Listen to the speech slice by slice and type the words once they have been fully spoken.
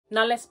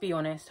Now, let's be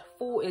honest,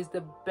 fall is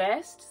the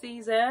best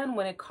season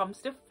when it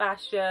comes to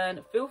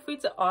fashion. Feel free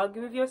to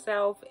argue with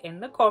yourself in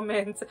the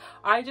comments.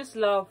 I just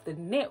love the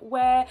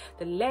knitwear,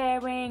 the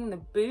layering, the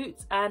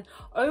boots, and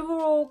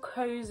overall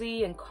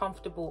cozy and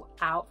comfortable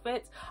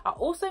outfits. I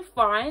also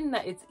find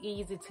that it's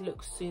easy to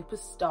look super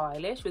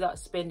stylish without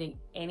spending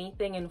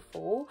anything in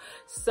fall.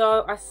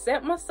 So I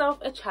set myself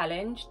a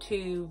challenge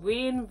to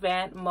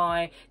reinvent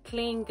my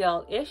clean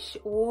girl-ish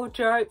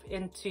wardrobe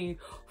into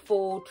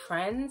fall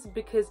trends,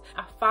 because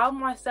I found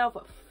myself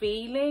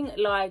feeling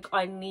like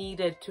I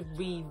needed to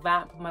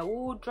revamp my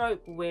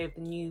wardrobe with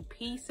new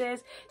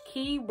pieces.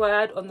 Key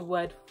word on the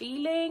word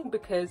feeling,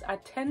 because I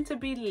tend to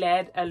be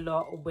led a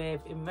lot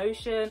with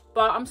emotion,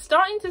 but I'm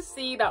starting to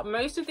see that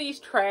most of these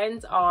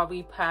trends are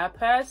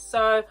repurposed.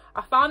 So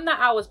I found that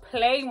I was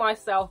playing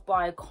myself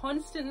by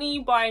constantly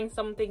buying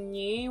something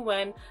new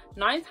when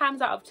 9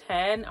 times out of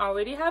 10 I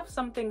already have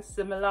something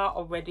similar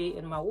already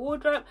in my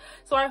wardrobe.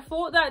 So I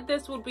thought that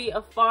this would be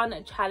a fun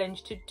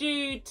challenge to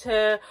do,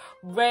 to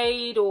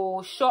raid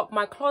or shop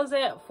my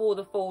closet for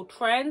the fall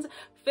trends.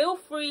 Feel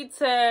free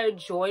to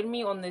join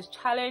me on this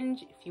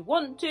challenge if you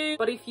want to,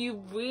 but if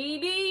you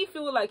really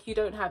feel like you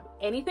don't have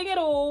anything at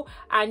all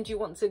and you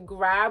want to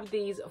grab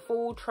these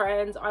fall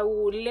trends, I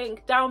will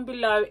link down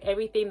below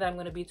everything that I'm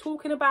going to be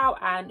talking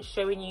about and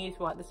showing you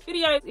throughout this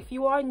video. If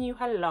you are new,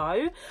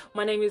 hello,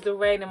 my name is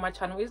Lorraine and my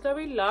channel is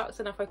Lori Luxe,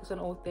 and I focus on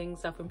all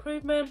things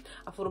self-improvement,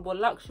 affordable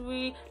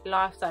luxury,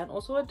 lifestyle, and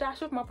also a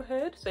dash of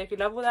motherhood. So if you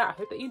love all that, I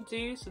hope that you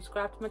do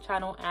subscribe to my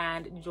channel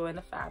and join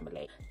the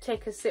family.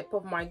 Take a sip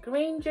of my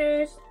green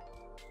juice.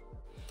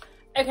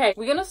 Okay,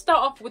 we're gonna start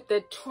off with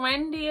the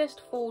trendiest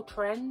fall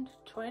trend.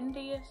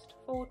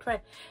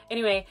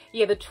 Anyway,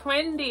 yeah, the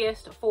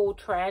trendiest fall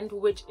trend,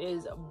 which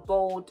is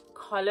bold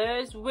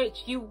colors,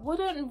 which you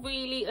wouldn't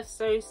really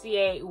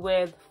associate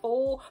with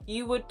fall.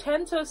 You would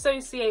tend to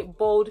associate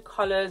bold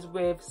colors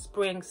with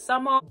spring,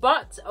 summer,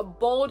 but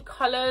bold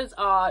colors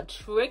are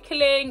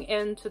trickling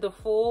into the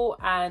fall,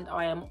 and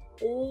I am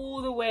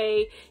all the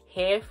way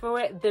here for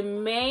it. The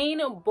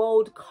main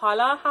bold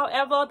color,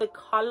 however, the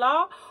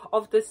color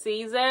of the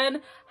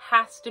season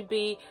has to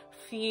be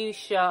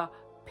fuchsia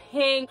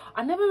pink.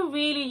 I never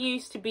really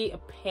used to be a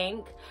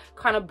pink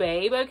kind of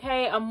babe,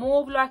 okay? I'm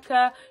more of like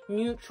a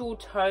neutral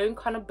tone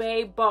kind of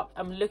babe, but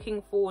I'm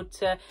looking forward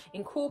to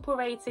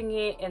incorporating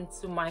it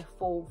into my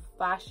fall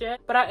fashion.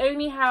 But I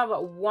only have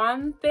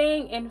one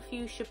thing in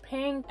fuchsia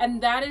pink,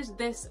 and that is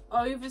this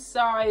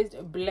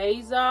oversized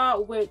blazer,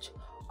 which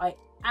I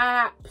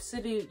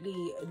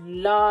absolutely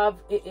love.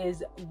 It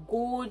is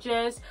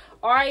gorgeous.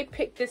 I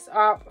picked this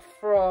up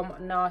from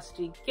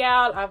Nasty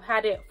Gal. I've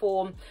had it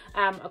for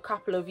a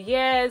couple of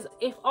years.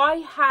 If I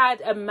had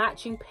a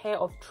matching pair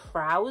of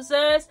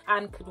trousers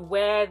and could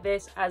wear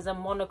this as a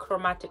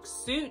monochromatic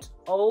suit,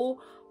 oh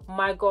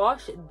my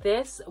gosh,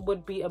 this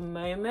would be a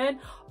moment.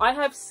 I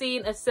have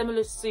seen a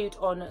similar suit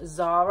on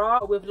Zara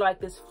with like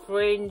this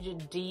fringe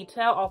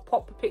detail. I'll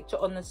pop a picture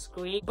on the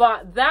screen,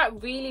 but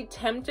that really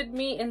tempted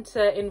me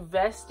into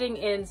investing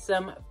in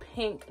some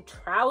pink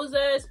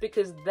trousers,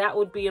 because that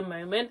would be a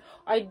moment.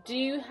 I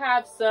do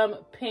have some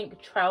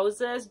pink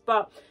trousers,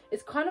 but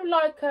it's kind of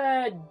like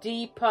a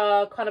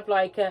deeper, kind of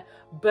like a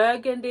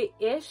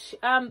burgundy-ish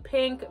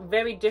pink,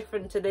 very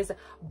different to this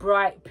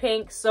bright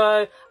pink.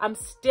 So I'm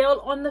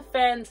still on the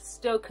fence,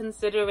 still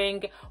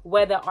considering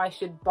whether I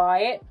should buy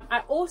it. I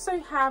also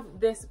have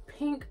this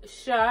pink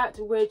shirt,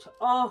 which,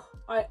 oh,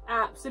 I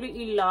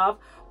absolutely love,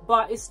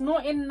 but it's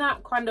not in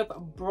that kind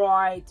of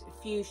bright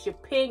fuchsia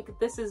pink.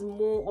 This is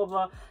more of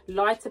a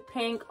lighter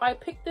pink. I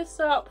picked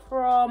this up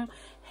from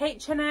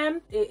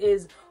H&M. It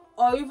is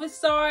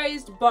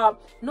oversized,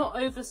 but not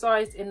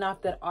oversized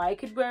enough that I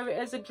could wear it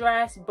as a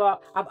dress.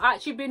 But I've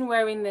actually been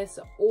wearing this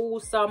all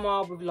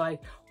summer with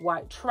like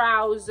white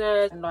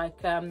trousers, and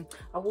like I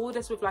wore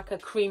this with like a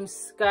cream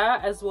skirt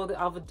as well the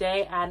other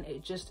day, and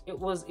it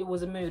was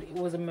a mood, it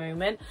was a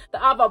moment.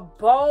 The other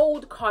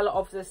bold color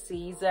of the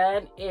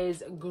season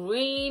is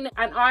green,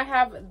 and I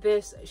have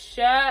this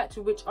shirt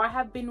which I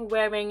have been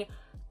wearing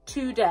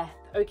to death.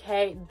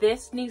 Okay,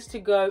 this needs to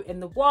go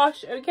in the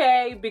wash,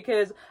 okay,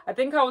 because I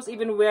think I was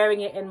even wearing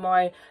it in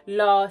my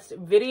last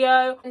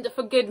video. And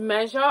for good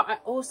measure, I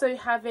also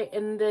have it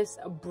in this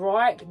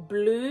bright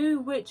blue,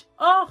 which,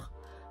 oh,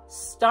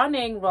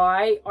 stunning,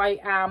 right? I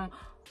am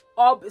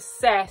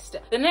obsessed.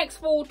 The next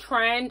fall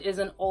trend is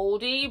an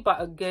oldie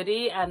but a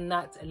goodie, and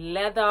that's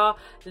leather.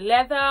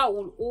 Leather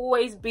will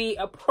always be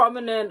a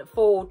prominent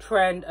fall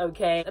trend,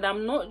 okay? And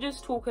I'm not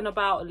just talking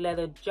about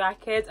leather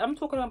jackets, I'm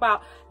talking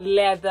about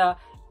leather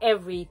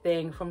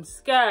everything, from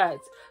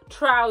skirts,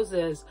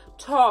 trousers,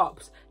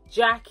 tops,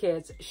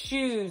 jackets,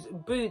 shoes,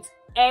 boots,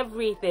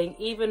 everything,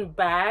 even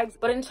bags.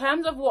 But in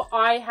terms of what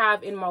I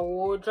have in my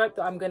wardrobe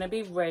that I'm going to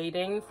be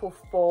raiding for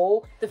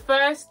fall, the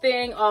first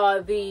thing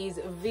are these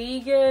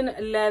vegan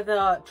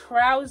leather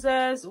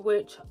trousers,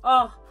 which,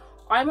 oh,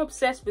 I'm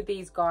obsessed with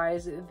these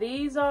guys.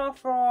 These are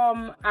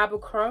from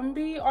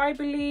Abercrombie, I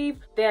believe.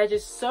 They're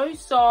just so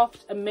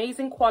soft,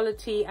 amazing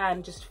quality,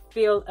 and just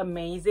feel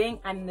amazing.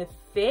 And the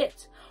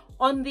fit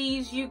on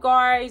these, you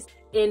guys,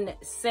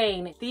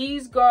 insane.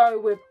 These go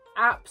with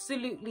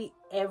absolutely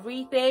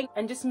everything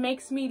and just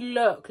makes me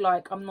look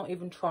like I'm not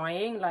even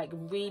trying, like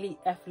really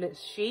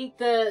effortless chic.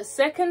 The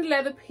second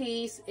leather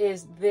piece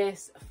is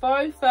this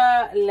faux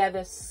fur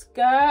leather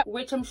skirt,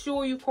 which I'm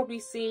sure you've probably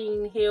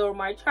seen here on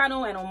my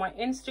channel and on my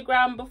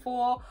Instagram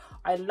before.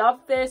 I love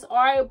this.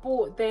 I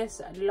bought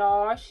this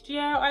last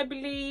year, I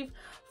believe,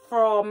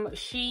 from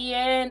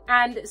Shein,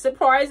 and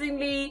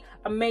surprisingly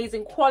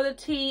amazing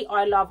quality.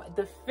 I love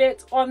the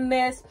fit on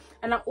this,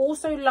 and I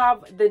also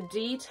love the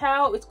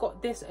detail. It's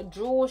got this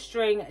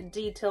drawstring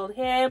detail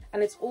here,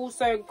 and it's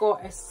also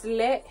got a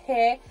slit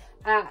here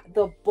at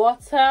the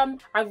bottom.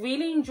 I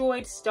really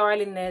enjoyed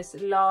styling this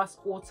last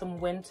autumn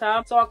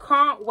winter, so I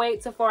can't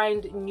wait to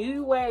find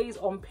new ways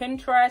on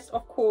Pinterest,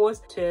 of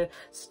course, to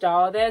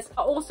style this.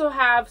 I also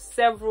have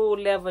several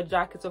leather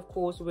jackets, of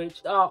course,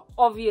 which are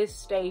obvious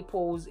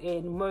staples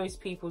in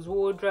most people's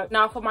wardrobe.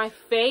 Now for my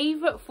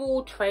favorite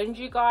fall trend,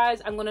 you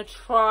guys, I'm gonna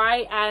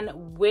try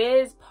and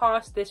whiz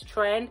past this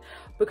trend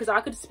because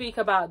I could speak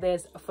about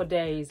this for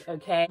days,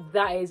 okay?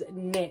 That is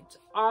knit.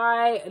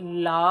 I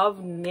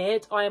love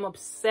knit. I am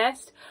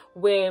obsessed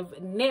with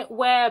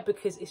knitwear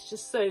because it's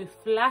just so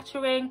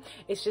flattering,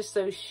 it's just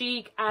so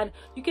chic, and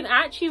you can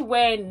actually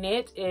wear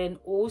knit in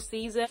all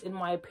seasons, in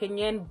my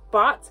opinion,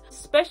 but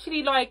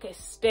especially like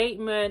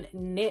statement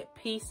knit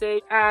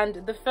pieces.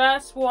 And the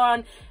first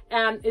one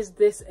is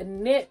this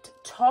knit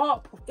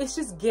top. It's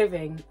just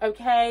giving,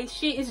 okay?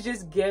 She is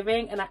just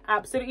giving, and I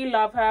absolutely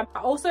love her. I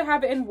also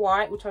have it in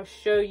white, which I'll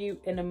show you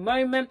in a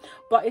moment,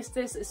 but it's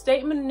this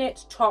statement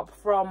knit top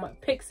from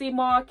Pixie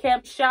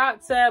Market. Shout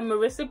out to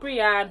Marissa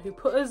Brienne who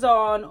put us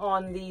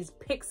on these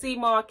Pixie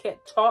Market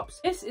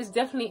tops. This is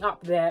definitely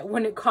up there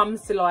when it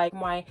comes to like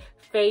my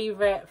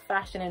favorite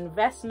fashion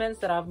investments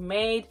that I've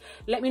made.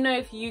 Let me know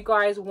if you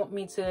guys want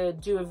me to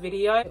do a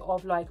video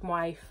of like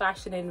my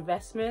fashion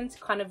investment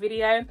kind of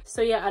video.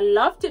 So yeah, I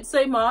loved it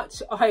so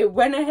much, I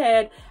went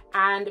ahead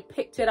and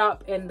picked it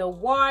up in the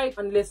white.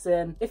 And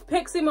listen, if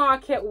Pixie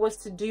Market was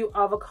to do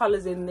other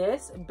colors in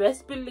this,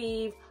 best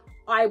believe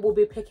I will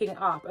be picking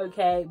it up,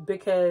 okay?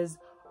 Because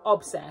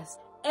obsessed.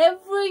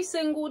 Every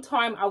single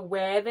time I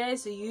wear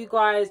this, you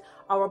guys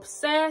are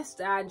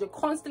obsessed and you're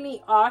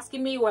constantly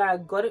asking me where I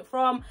got it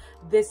from.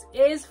 This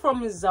is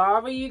from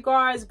Zara, you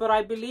guys, but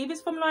I believe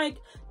it's from like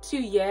 2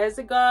 years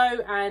ago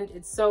and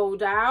it's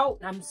sold out.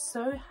 I'm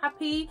so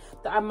happy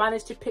that I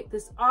managed to pick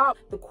this up.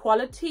 The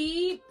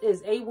quality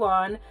is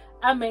A1,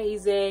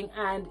 amazing,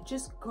 and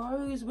just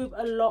goes with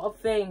a lot of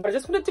things. I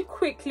just wanted to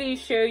quickly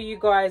show you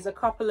guys a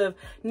couple of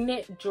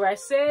knit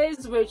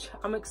dresses which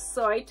I'm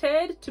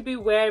excited to be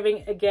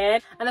wearing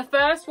again. And the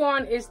first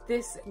one is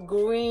this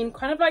green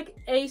kind of like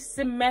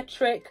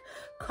asymmetric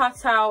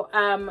cutout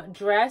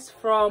dress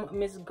from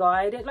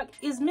Misguided. Like,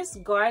 is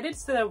Misguided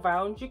still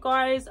around, you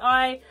guys?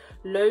 I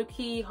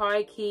low-key,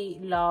 high-key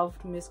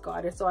loved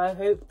Misguided, so I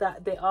hope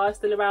that they are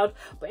still around.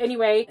 But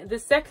anyway, the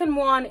second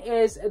one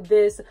is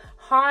this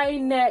high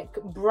neck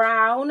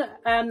brown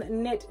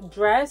knit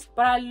dress,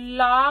 but I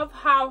love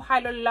how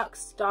Halo Lux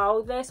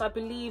styled this, I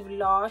believe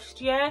last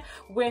year,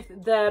 with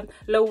the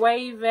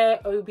Loewe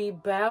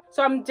OB belt.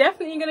 So I'm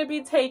definitely going to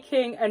be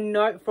taking a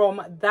note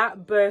from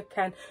that book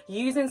and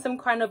using some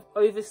kind of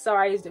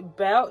oversized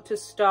belt to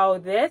style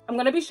this. I'm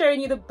going to be showing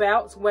you the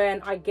belts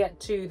when I get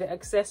to the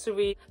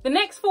accessory. The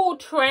next fall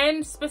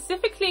trend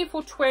specifically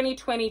for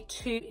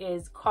 2022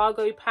 is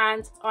cargo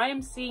pants. I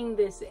am seeing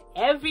this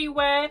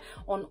everywhere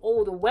on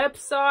all the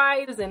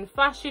websites and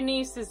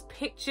fashionistas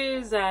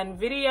pictures and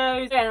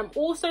videos, and I'm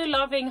also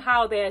loving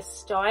how they're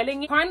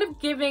styling it, kind of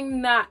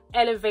giving that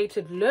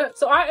elevated look.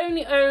 So I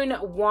only own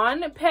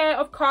one pair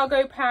of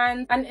cargo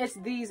pants, and it's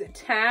these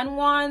tan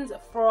ones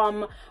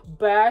from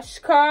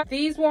Bershka.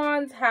 These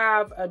ones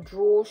have a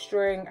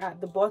drawstring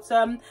at the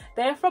bottom.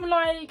 They're from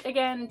like,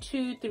 again,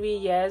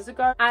 2-3 years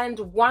ago. And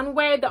one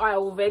way that I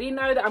already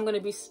know that I'm going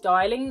to be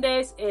styling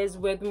this is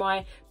with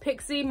my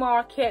Pixie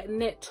Market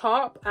knit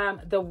top,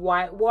 the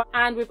white one,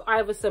 and with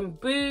either some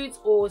boots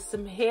or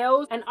some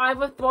heels, and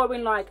either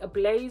throwing like a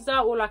blazer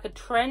or like a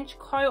trench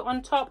coat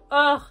on top.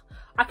 Ugh,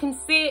 I can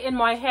see it in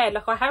my head.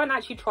 Like, I haven't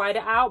actually tried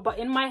it out, but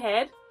in my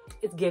head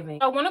it's giving.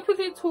 I want to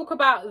quickly talk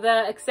about the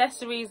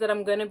accessories that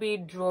I'm going to be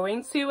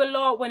drawing to a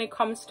lot when it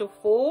comes to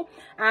fall,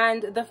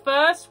 and the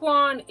first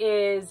one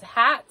is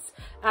hats.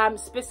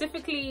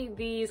 Specifically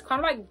these kind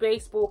of like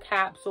baseball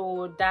caps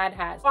or dad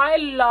hats. I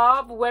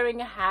love wearing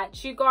a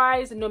hat, you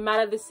guys, no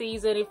matter the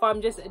season, if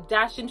I'm just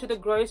dashing to the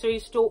grocery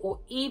store or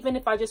even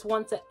if I just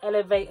want to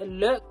elevate a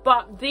look.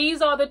 But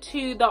these are the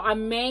two that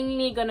I'm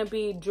mainly going to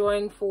be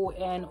drawing for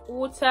in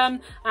autumn.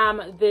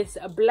 This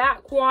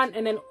black one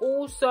and then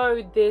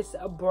also this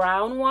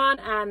brown one,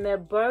 and they're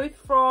both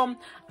from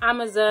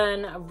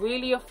Amazon,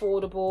 really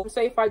affordable.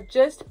 So if I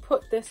just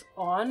put this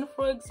on,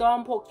 for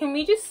example, can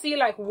we just see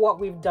like what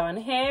we've done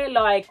here?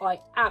 Like, I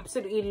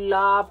absolutely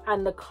love,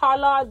 and the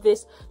color,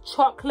 this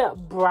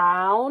chocolate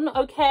brown,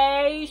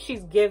 okay,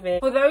 she's giving.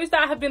 For those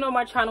that have been on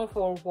my channel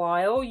for a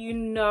while, you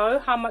know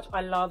how much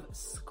I love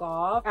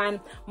scarf,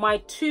 and my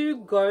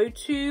two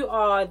go-to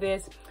are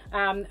this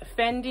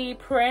Fendi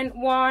print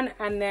one,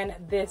 and then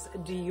this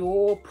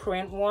Dior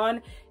print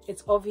one.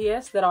 It's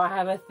obvious that I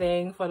have a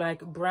thing for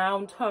like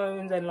brown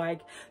tones and like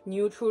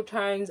neutral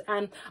tones,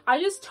 and I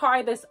just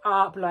tie this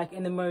up like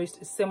in the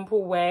most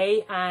simple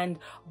way and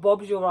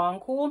bob's your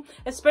uncle,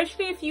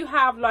 especially if you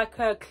have like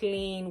a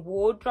clean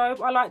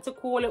wardrobe, I like to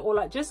call it, or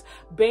like just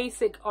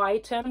basic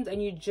items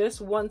and you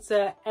just want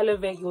to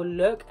elevate your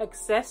look.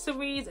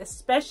 Accessories,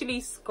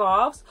 especially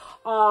scarves,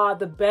 are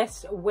the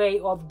best way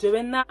of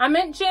doing that. I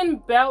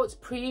mentioned belts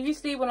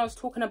previously when I was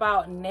talking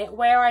about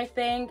knitwear, I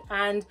think,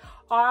 and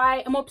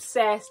I am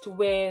obsessed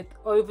with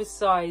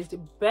oversized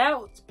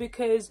belts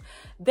because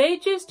they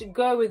just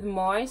go with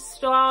my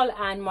style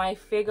and my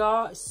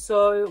figure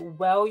so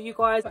well, you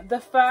guys.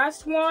 The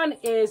first one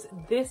is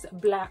this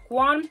black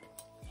one.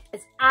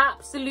 It's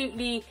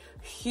absolutely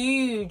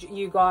huge,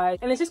 you guys,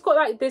 and it's just got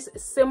like this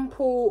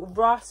simple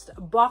rust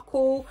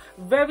buckle,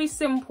 very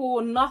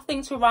simple,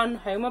 nothing to run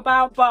home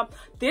about, but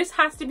this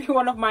has to be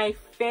one of my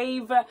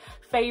favorite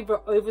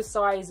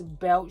oversized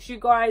belts, you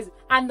guys.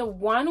 And the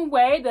one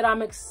way that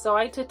I'm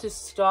excited to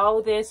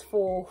style this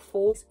for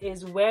fall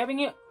is wearing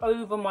it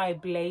over my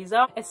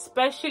blazer,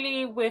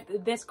 especially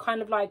with this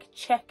kind of like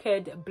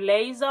checkered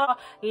blazer,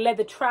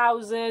 leather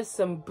trousers,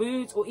 some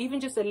boots, or even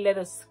just a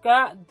leather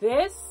skirt.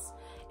 This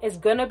is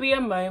gonna be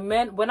a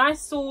moment. When I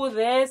saw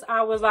this,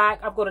 I was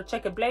like, I've got a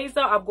checkered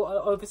blazer, I've got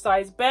an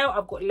oversized belt,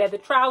 I've got leather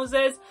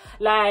trousers,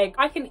 like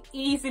I can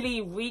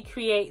easily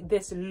recreate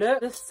this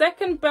look. The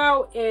second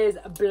belt is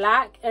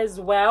black as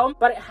well,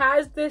 but it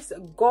has this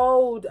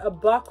gold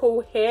buckle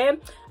here,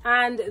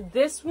 and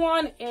this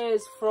one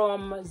is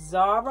from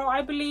Zara,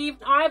 I believe.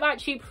 I've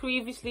actually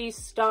previously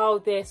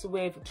styled this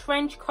with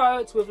trench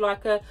coats, with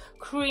like a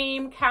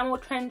cream camel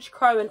trench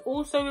coat, and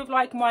also with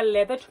like my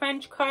leather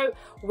trench coat,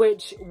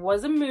 which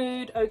was a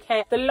mood.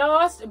 Okay, the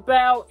last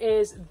belt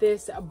is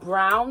this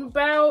brown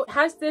belt. It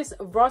has this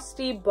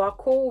rusty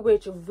buckle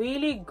which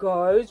really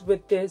goes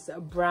with this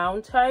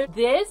brown tone.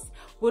 This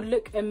would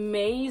look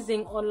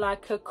amazing on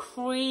like a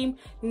cream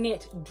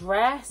knit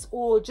dress,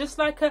 or just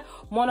like a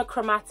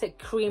monochromatic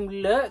cream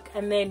look,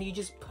 and then you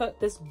just put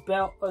this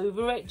belt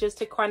over it just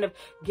to kind of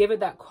give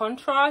it that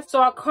contrast.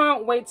 So I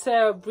can't wait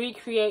to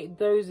recreate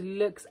those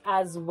looks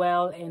as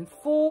well in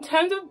fall. In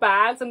terms of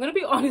bags, I'm gonna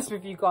be honest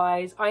with you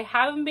guys, I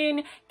haven't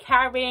been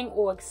carrying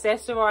or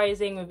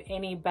accessorizing with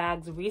any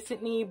bags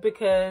recently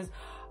because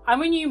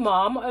I'm a new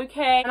mom,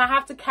 okay, and I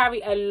have to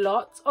carry a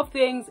lot of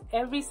things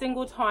every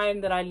single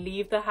time that I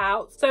leave the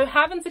house. So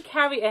having to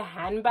carry a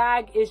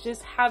handbag is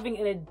just having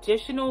an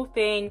additional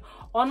thing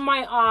on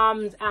my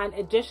arms, and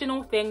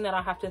additional thing that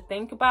I have to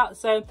think about.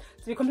 So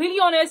to be completely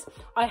honest,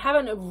 I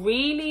haven't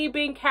really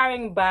been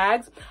carrying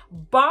bags,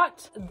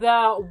 but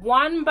the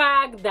one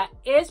bag that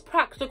is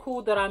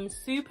practical that I'm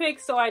super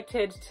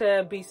excited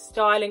to be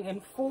styling in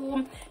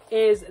fall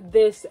is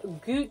this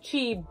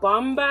Gucci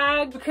bum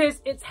bag,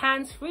 because it's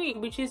hands-free,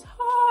 which is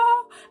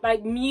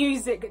like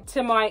music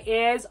to my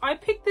ears. I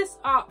picked this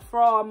up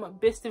from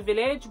Bicester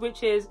Village,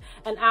 which is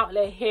an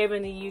outlet here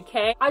in the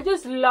UK. I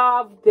just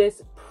love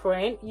this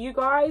print, you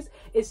guys.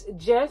 It's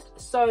just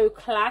so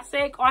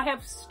classic. I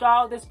have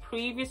styled this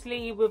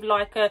previously with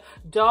like a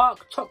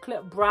dark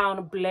chocolate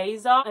brown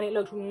blazer, and it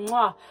looked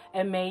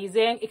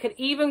amazing. It could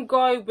even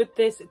go with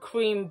this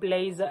cream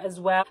blazer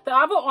as well. The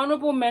other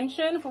honorable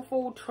mention for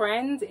fall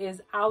trends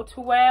is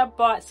outerwear,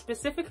 but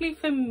specifically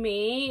for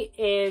me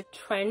is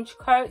trench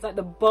coats. Like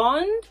the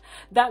bond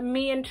that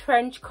me and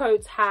trench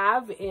coats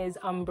have is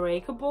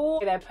unbreakable.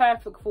 They're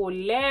perfect for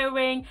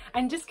layering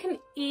and just can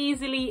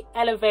easily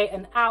elevate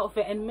an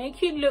outfit and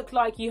make you look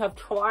like you have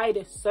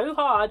tried so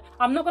hard.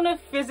 I'm not going to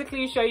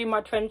physically show you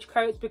my trench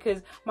coats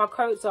because my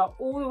coats are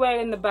all the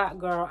way in the back,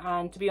 girl,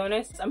 and to be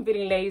honest, I'm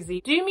feeling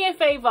lazy. Do me a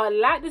favor,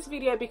 like this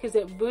video because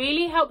it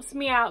really helps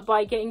me out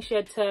by getting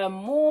shared to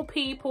more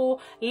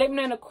people. Let me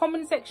know in the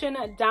comment section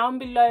down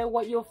below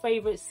what your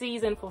favorite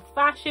season for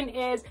fashion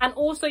is, and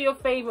also your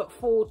favorite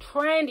fall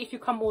trend. If you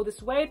come all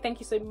this way, thank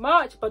you so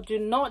much, but do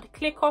not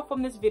click off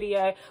on this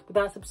video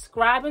without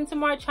subscribing to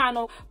my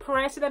channel.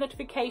 Press that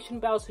notification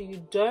bell so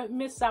you don't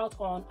miss out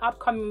on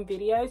upcoming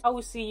videos. I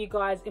will see you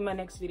guys in my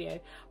next video.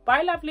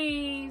 Bye,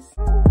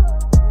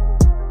 lovelies.